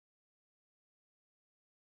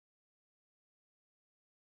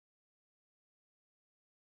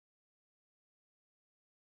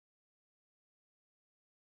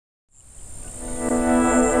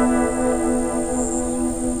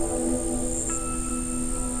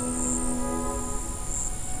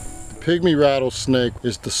Pygmy rattlesnake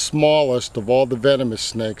is the smallest of all the venomous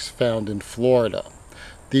snakes found in Florida.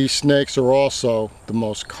 These snakes are also the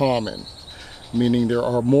most common, meaning there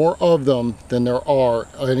are more of them than there are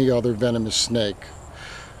any other venomous snake.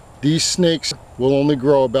 These snakes will only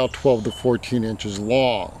grow about 12 to 14 inches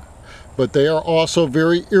long, but they are also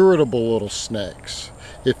very irritable little snakes.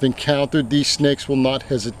 If encountered, these snakes will not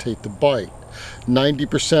hesitate to bite.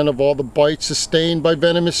 90% of all the bites sustained by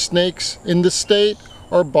venomous snakes in the state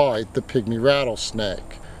are by the pygmy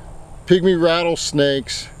rattlesnake. Pygmy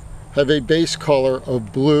rattlesnakes have a base color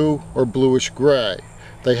of blue or bluish gray.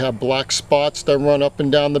 They have black spots that run up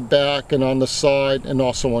and down the back and on the side and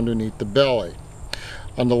also underneath the belly.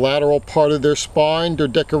 On the lateral part of their spine, they're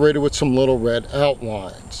decorated with some little red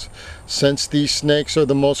outlines. Since these snakes are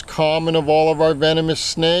the most common of all of our venomous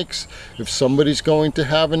snakes, if somebody's going to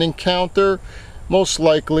have an encounter, most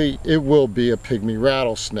likely it will be a pygmy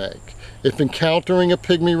rattlesnake. If encountering a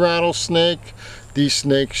pygmy rattlesnake, these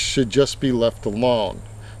snakes should just be left alone.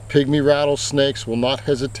 Pygmy rattlesnakes will not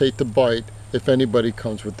hesitate to bite if anybody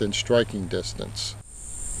comes within striking distance.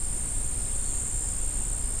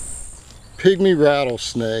 Pygmy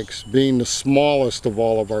rattlesnakes, being the smallest of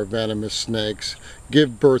all of our venomous snakes,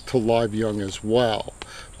 give birth to live young as well.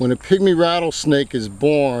 When a pygmy rattlesnake is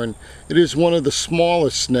born, it is one of the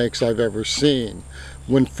smallest snakes I've ever seen.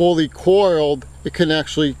 When fully coiled, it can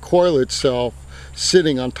actually coil itself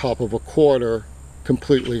sitting on top of a quarter,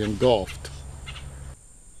 completely engulfed.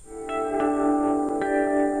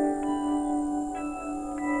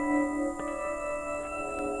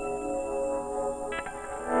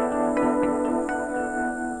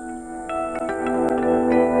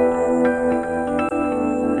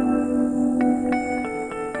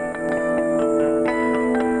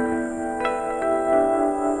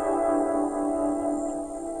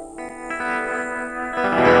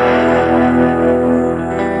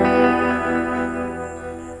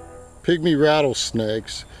 Pygmy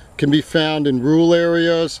rattlesnakes can be found in rural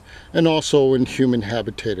areas and also in human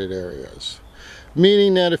habitated areas.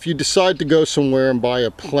 Meaning that if you decide to go somewhere and buy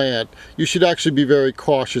a plant, you should actually be very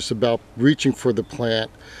cautious about reaching for the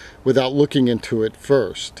plant without looking into it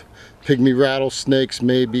first. Pygmy rattlesnakes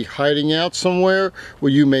may be hiding out somewhere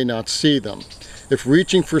where you may not see them. If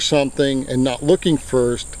reaching for something and not looking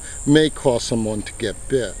first may cause someone to get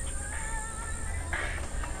bit.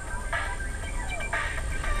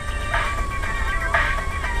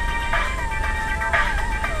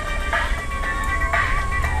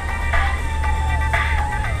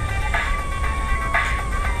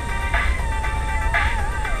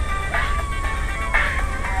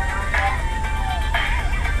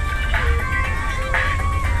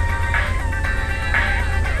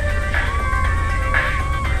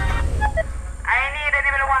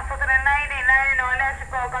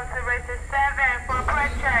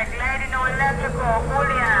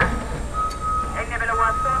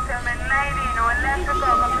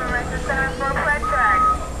 For a check.